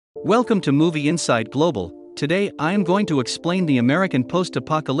Welcome to Movie Insight Global. Today I am going to explain the American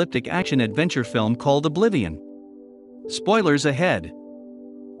post-apocalyptic action-adventure film called Oblivion. Spoilers ahead.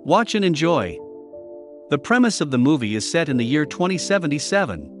 Watch and enjoy. The premise of the movie is set in the year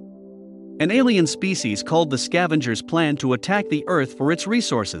 2077. An alien species called the Scavengers plan to attack the Earth for its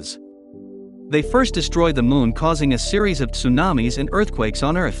resources. They first destroy the moon, causing a series of tsunamis and earthquakes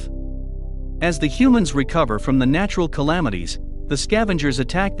on Earth. As the humans recover from the natural calamities, the Scavengers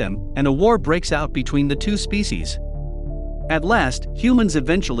attack them, and a war breaks out between the two species. At last, humans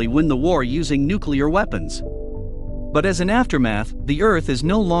eventually win the war using nuclear weapons. But as an aftermath, the Earth is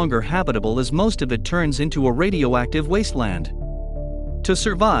no longer habitable as most of it turns into a radioactive wasteland. To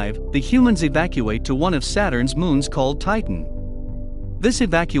survive, the humans evacuate to one of Saturn's moons called Titan. This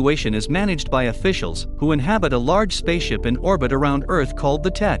evacuation is managed by officials who inhabit a large spaceship in orbit around Earth called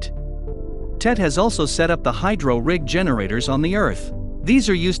the TET. TET has also set up the hydro rig generators on the Earth. These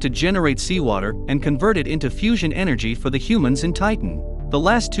are used to generate seawater and convert it into fusion energy for the humans in Titan. The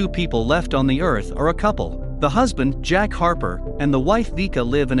last two people left on the Earth are a couple. The husband, Jack Harper, and the wife Vika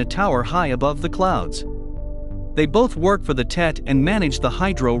live in a tower high above the clouds. They both work for the TET and manage the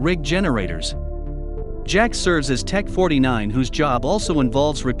hydro rig generators. Jack serves as Tech 49, whose job also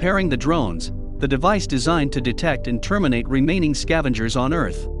involves repairing the drones, the device designed to detect and terminate remaining scavengers on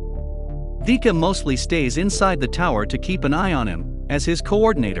Earth. Vika mostly stays inside the tower to keep an eye on him, as his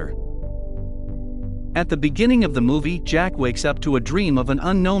coordinator. At the beginning of the movie, Jack wakes up to a dream of an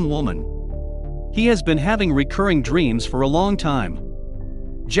unknown woman. He has been having recurring dreams for a long time.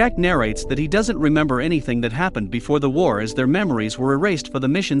 Jack narrates that he doesn't remember anything that happened before the war, as their memories were erased for the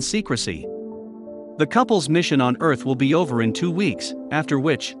mission's secrecy. The couple's mission on Earth will be over in 2 weeks, after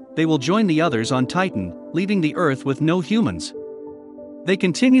which, they will join the others on Titan, leaving the Earth with no humans. They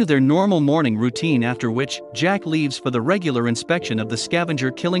continue their normal morning routine, after which, Jack leaves for the regular inspection of the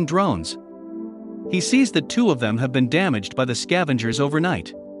scavenger-killing drones. He sees that 2 of them have been damaged by the scavengers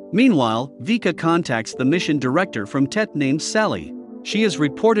overnight. Meanwhile, Vika contacts the mission director from TET named Sally. She is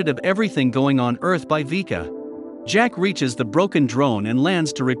reported of everything going on Earth by Vika. Jack reaches the broken drone and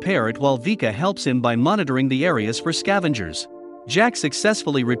lands to repair it, while Vika helps him by monitoring the areas for scavengers. Jack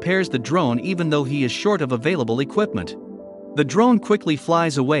successfully repairs the drone even though he is short of available equipment. The drone quickly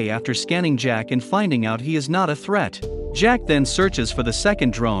flies away after scanning Jack and finding out he is not a threat. Jack then searches for the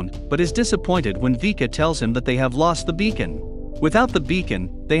second drone, but is disappointed when Vika tells him that they have lost the beacon. Without the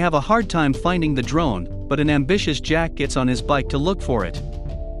beacon, they have a hard time finding the drone, but an ambitious Jack gets on his bike to look for it.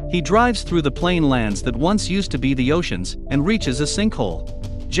 He drives through the plain lands that once used to be the oceans, and reaches a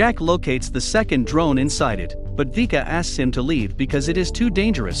sinkhole. Jack locates the second drone inside it, but Vika asks him to leave because it is too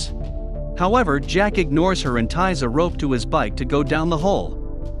dangerous. However, Jack ignores her and ties a rope to his bike to go down the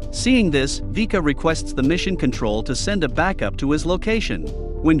hole. Seeing this, Vika requests the mission control to send a backup to his location.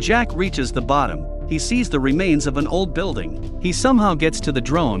 When Jack reaches the bottom, he sees the remains of an old building. He somehow gets to the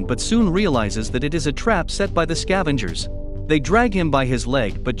drone but soon realizes that it is a trap set by the scavengers. They drag him by his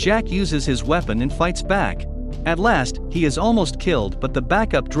leg, but Jack uses his weapon and fights back. At last, he is almost killed, but the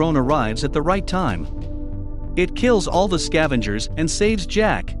backup drone arrives at the right time. It kills all the scavengers and saves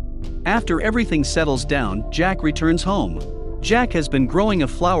Jack. After everything settles down, Jack returns home. Jack has been growing a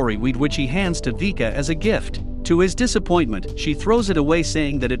flowery weed which he hands to Vika as a gift. To his disappointment, she throws it away,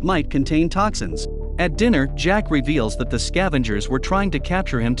 saying that it might contain toxins. At dinner, Jack reveals that the scavengers were trying to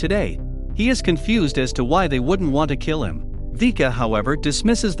capture him today. He is confused as to why they wouldn't want to kill him. Vika, however,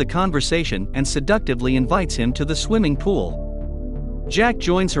 dismisses the conversation and seductively invites him to the swimming pool. Jack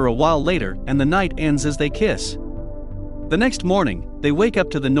joins her a while later, and the night ends as they kiss. The next morning, they wake up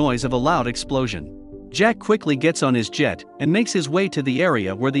to the noise of a loud explosion. Jack quickly gets on his jet and makes his way to the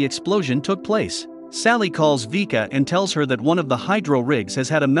area where the explosion took place. Sally calls Vika and tells her that one of the hydro rigs has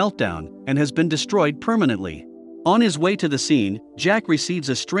had a meltdown and has been destroyed permanently. On his way to the scene, Jack receives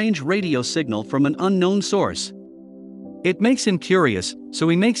a strange radio signal from an unknown source. It makes him curious, so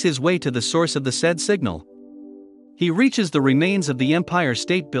he makes his way to the source of the said signal. He reaches the remains of the Empire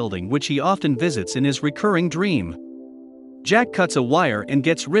State Building, which he often visits in his recurring dream. Jack cuts a wire and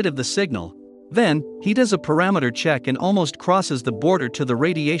gets rid of the signal. Then, he does a parameter check and almost crosses the border to the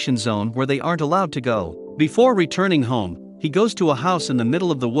radiation zone where they aren't allowed to go. Before returning home, he goes to a house in the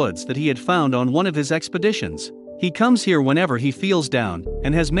middle of the woods that he had found on one of his expeditions. He comes here whenever he feels down,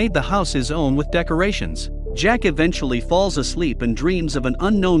 and has made the house his own with decorations. Jack eventually falls asleep and dreams of an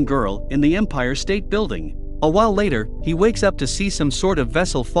unknown girl in the Empire State Building. A while later, he wakes up to see some sort of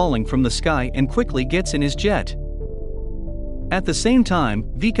vessel falling from the sky and quickly gets in his jet. At the same time,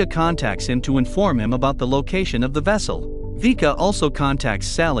 Vika contacts him to inform him about the location of the vessel. Vika also contacts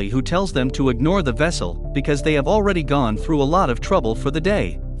Sally, who tells them to ignore the vessel because they have already gone through a lot of trouble for the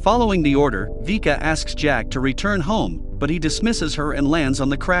day. Following the order, Vika asks Jack to return home, but he dismisses her and lands on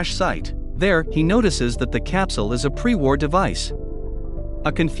the crash site. There, he notices that the capsule is a pre-war device.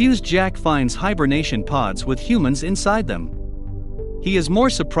 A confused Jack finds hibernation pods with humans inside them. He is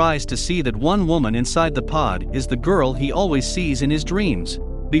more surprised to see that one woman inside the pod is the girl he always sees in his dreams.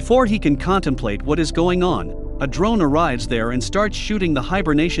 Before he can contemplate what is going on, a drone arrives there and starts shooting the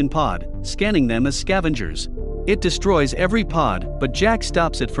hibernation pod, scanning them as scavengers. It destroys every pod, but Jack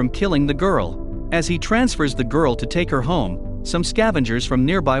stops it from killing the girl. As he transfers the girl to take her home, some scavengers from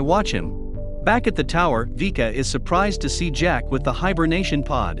nearby watch him. Back at the tower, Vika is surprised to see Jack with the hibernation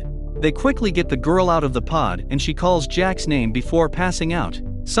pod. They quickly get the girl out of the pod and she calls Jack's name before passing out.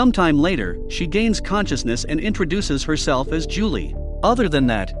 Sometime later, she gains consciousness and introduces herself as Julie. Other than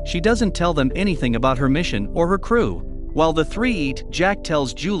that, she doesn't tell them anything about her mission or her crew. While the three eat, Jack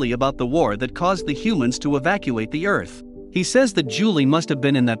tells Julie about the war that caused the humans to evacuate the Earth. He says that Julie must have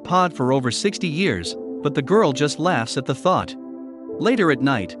been in that pod for over 60 years, but the girl just laughs at the thought. Later at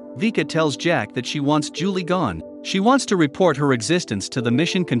night, Vika tells Jack that she wants Julie gone. She wants to report her existence to the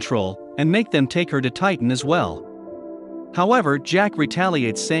mission control and make them take her to Titan as well. However, Jack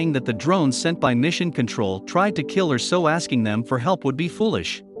retaliates saying that the drones sent by mission control tried to kill her, so asking them for help would be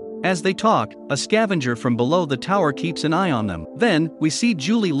foolish. As they talk, a scavenger from below the tower keeps an eye on them. Then, we see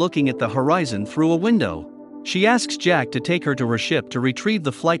Julie looking at the horizon through a window. She asks Jack to take her to her ship to retrieve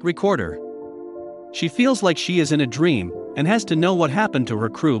the flight recorder. She feels like she is in a dream and has to know what happened to her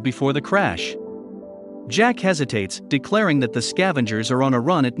crew before the crash. Jack hesitates, declaring that the scavengers are on a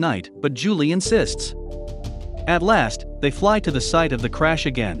run at night, but Julie insists. At last, they fly to the site of the crash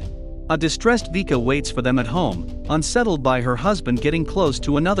again. A distressed Vika waits for them at home, unsettled by her husband getting close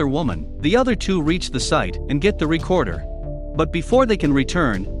to another woman. The other two reach the site and get the recorder. But before they can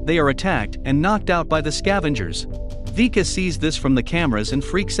return, they are attacked and knocked out by the scavengers. Vika sees this from the cameras and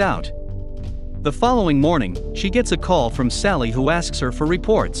freaks out. The following morning, she gets a call from Sally who asks her for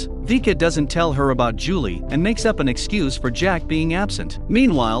reports. Vika doesn't tell her about Julie and makes up an excuse for Jack being absent.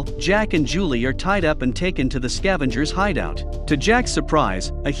 Meanwhile, Jack and Julie are tied up and taken to the scavengers' hideout. To Jack's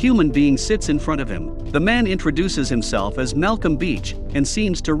surprise, a human being sits in front of him. The man introduces himself as Malcolm Beach and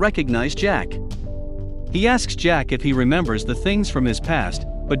seems to recognize Jack. He asks Jack if he remembers the things from his past,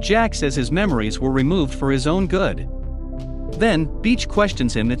 but Jack says his memories were removed for his own good. Then, Beach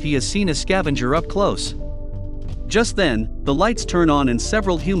questions him if he has seen a scavenger up close. Just then, the lights turn on and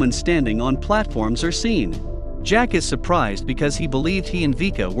several humans standing on platforms are seen. Jack is surprised because he believed he and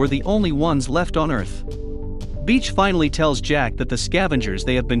Vika were the only ones left on Earth. Beach finally tells Jack that the scavengers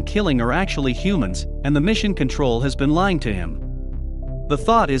they have been killing are actually humans, and the mission control has been lying to him. The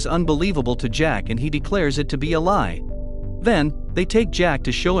thought is unbelievable to Jack and he declares it to be a lie. Then, they take Jack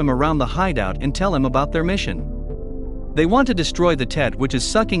to show him around the hideout and tell him about their mission. They want to destroy the TET, which is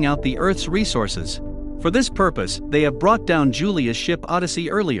sucking out the Earth's resources. For this purpose, they have brought down Julia's ship Odyssey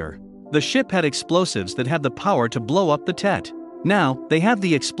earlier. The ship had explosives that had the power to blow up the TET. Now, they have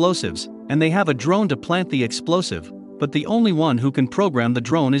the explosives, and they have a drone to plant the explosive, but the only one who can program the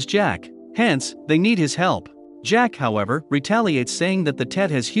drone is Jack. Hence, they need his help. Jack, however, retaliates saying that the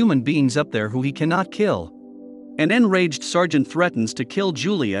TET has human beings up there who he cannot kill. An enraged sergeant threatens to kill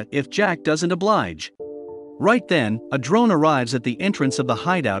Julia if Jack doesn't oblige. Right then, a drone arrives at the entrance of the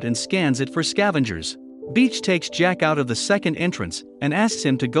hideout and scans it for scavengers. Beach takes Jack out of the second entrance and asks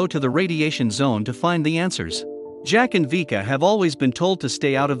him to go to the radiation zone to find the answers. Jack and Vika have always been told to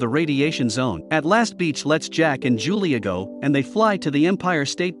stay out of the radiation zone. At last, Beach lets Jack and Julia go, and they fly to the Empire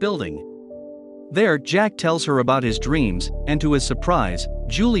State Building. There, Jack tells her about his dreams, and to his surprise,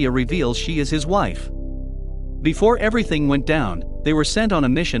 Julia reveals she is his wife. Before everything went down, they were sent on a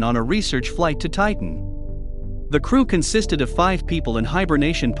mission on a research flight to Titan. The crew consisted of 5 people in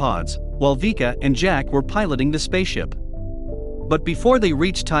hibernation pods, while Vika and Jack were piloting the spaceship. But before they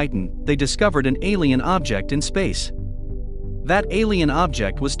reached Titan, they discovered an alien object in space. That alien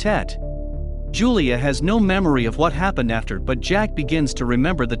object was TET. Julia has no memory of what happened after, but Jack begins to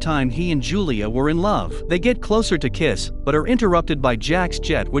remember the time he and Julia were in love. They get closer to kiss, but are interrupted by Jack's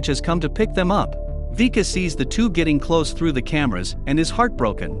jet, which has come to pick them up. Vika sees the two getting close through the cameras and is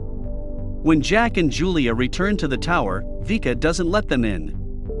heartbroken. When Jack and Julia return to the tower, Vika doesn't let them in.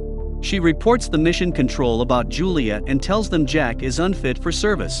 She reports the mission control about Julia and tells them Jack is unfit for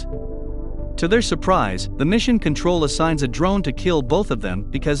service. To their surprise, the mission control assigns a drone to kill both of them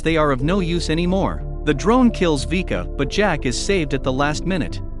because they are of no use anymore. The drone kills Vika, but Jack is saved at the last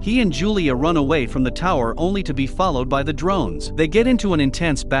minute. He and Julia run away from the tower only to be followed by the drones. They get into an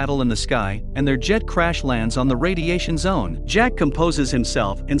intense battle in the sky, and their jet crash lands on the radiation zone. Jack composes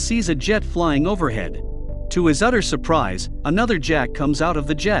himself and sees a jet flying overhead. To his utter surprise, another Jack comes out of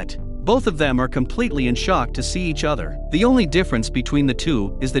the jet. Both of them are completely in shock to see each other. The only difference between the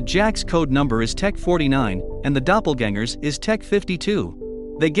two is that Jack's code number is Tech 49 and the doppelganger's is Tech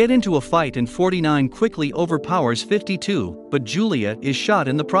 52. They get into a fight and 49 quickly overpowers 52, but Julia is shot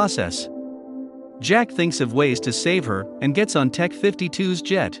in the process. Jack thinks of ways to save her and gets on Tech 52's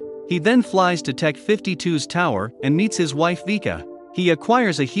jet. He then flies to Tech 52's tower and meets his wife Vika. He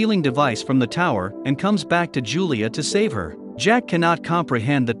acquires a healing device from the tower and comes back to Julia to save her. Jack cannot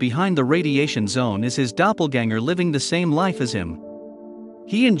comprehend that behind the radiation zone is his doppelganger living the same life as him.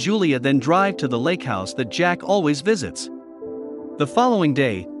 He and Julia then drive to the lake house that Jack always visits. The following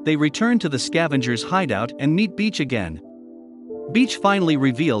day, they return to the scavenger's hideout and meet Beach again. Beach finally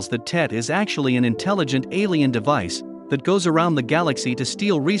reveals that Tet is actually an intelligent alien device that goes around the galaxy to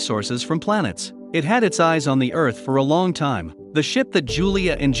steal resources from planets. It had its eyes on the Earth for a long time. The ship that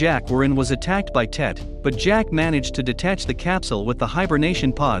Julia and Jack were in was attacked by Tet, but Jack managed to detach the capsule with the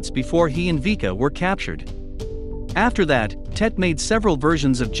hibernation pods before he and Vika were captured. After that, Tet made several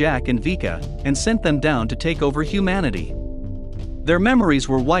versions of Jack and Vika and sent them down to take over humanity. Their memories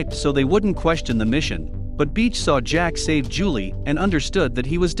were wiped so they wouldn't question the mission, but Beach saw Jack save Julie and understood that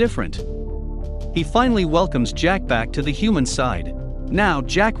he was different. He finally welcomes Jack back to the human side. Now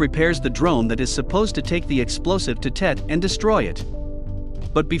Jack repairs the drone that is supposed to take the explosive to Tet and destroy it.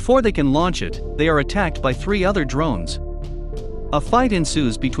 But before they can launch it, they are attacked by 3 other drones. A fight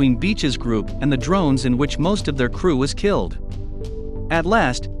ensues between Beach's group and the drones in which most of their crew is killed. At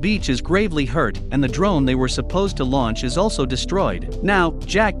last, Beach is gravely hurt and the drone they were supposed to launch is also destroyed. Now,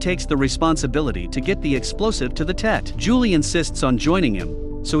 Jack takes the responsibility to get the explosive to the Tet. Julie insists on joining him,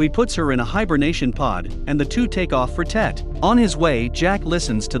 so he puts her in a hibernation pod and the two take off for Tet. On his way, Jack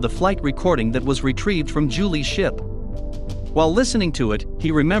listens to the flight recording that was retrieved from Julie's ship. While listening to it,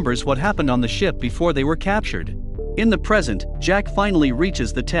 he remembers what happened on the ship before they were captured. In the present, Jack finally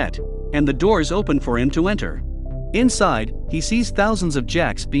reaches the Tet, and the doors open for him to enter. Inside, he sees thousands of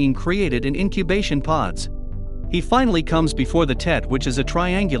Jacks being created in incubation pods. He finally comes before the Tet, which is a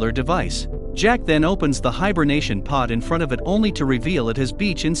triangular device. Jack then opens the hibernation pod in front of it only to reveal it has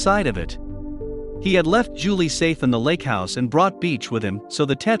Beach inside of it. He had left Julie safe in the lake house and brought Beach with him so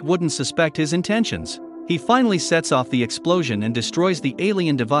the Tet wouldn't suspect his intentions. He finally sets off the explosion and destroys the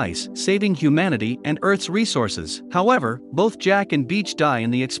alien device, saving humanity and Earth's resources. However, both Jack and Beach die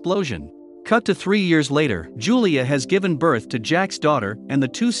in the explosion. Cut to 3 years later, Julia has given birth to Jack's daughter and the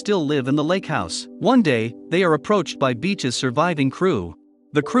two still live in the lake house. One day, they are approached by Beach's surviving crew.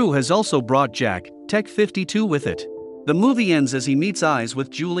 The crew has also brought Jack, Tech 52 with it. The movie ends as he meets eyes with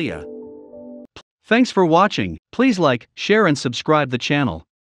Julia. Thanks for watching. Please like, share and subscribe the channel.